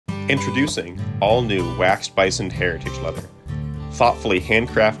Introducing all new waxed bison heritage leather. Thoughtfully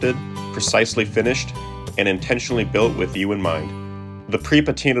handcrafted, precisely finished, and intentionally built with you in mind. The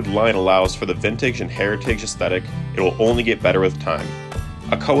pre-patinaed line allows for the vintage and heritage aesthetic. It will only get better with time.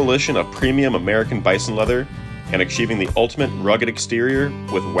 A coalition of premium American bison leather and achieving the ultimate rugged exterior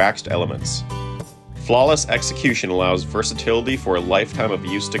with waxed elements. Flawless execution allows versatility for a lifetime of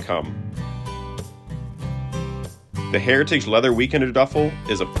use to come. The Heritage Leather Weekender Duffel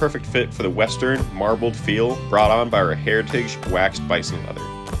is a perfect fit for the Western marbled feel brought on by our Heritage Waxed Bison Leather.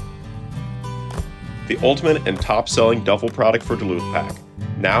 The ultimate and top-selling duffel product for Duluth Pack,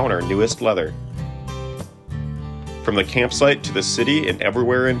 now in our newest leather. From the campsite to the city and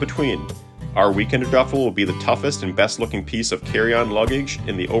everywhere in between, our Weekender Duffel will be the toughest and best-looking piece of carry-on luggage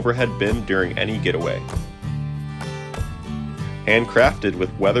in the overhead bin during any getaway. Handcrafted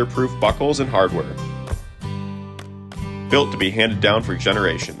with weatherproof buckles and hardware. Built to be handed down for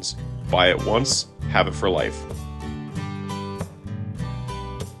generations. Buy it once, have it for life.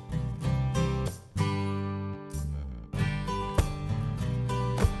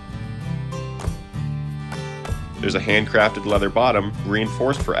 There's a handcrafted leather bottom,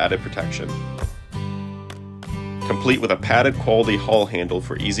 reinforced for added protection. Complete with a padded quality hull handle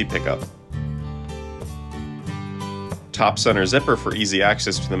for easy pickup. Top center zipper for easy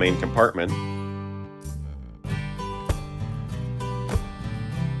access to the main compartment.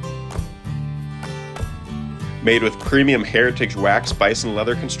 Made with premium Heritage Waxed Bison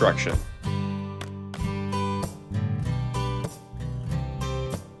Leather construction.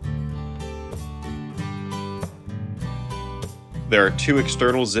 There are two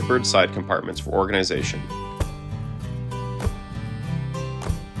external zippered side compartments for organization.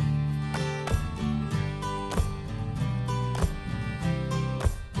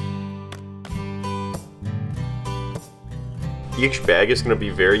 Each bag is going to be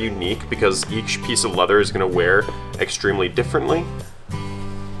very unique because each piece of leather is going to wear extremely differently.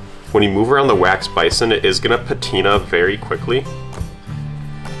 When you move around the waxed bison, it is going to patina very quickly.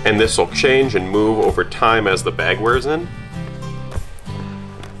 And this will change and move over time as the bag wears in.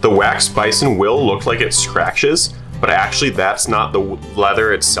 The waxed bison will look like it scratches, but actually that's not the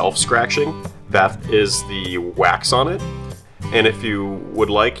leather itself scratching. That is the wax on it. And if you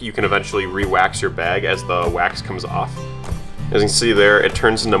would like, you can eventually re-wax your bag as the wax comes off. As you can see there, it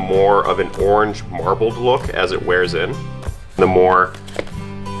turns into more of an orange marbled look as it wears in. The more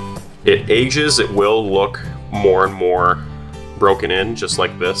it ages, it will look more and more broken in, just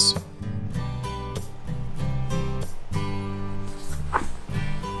like this.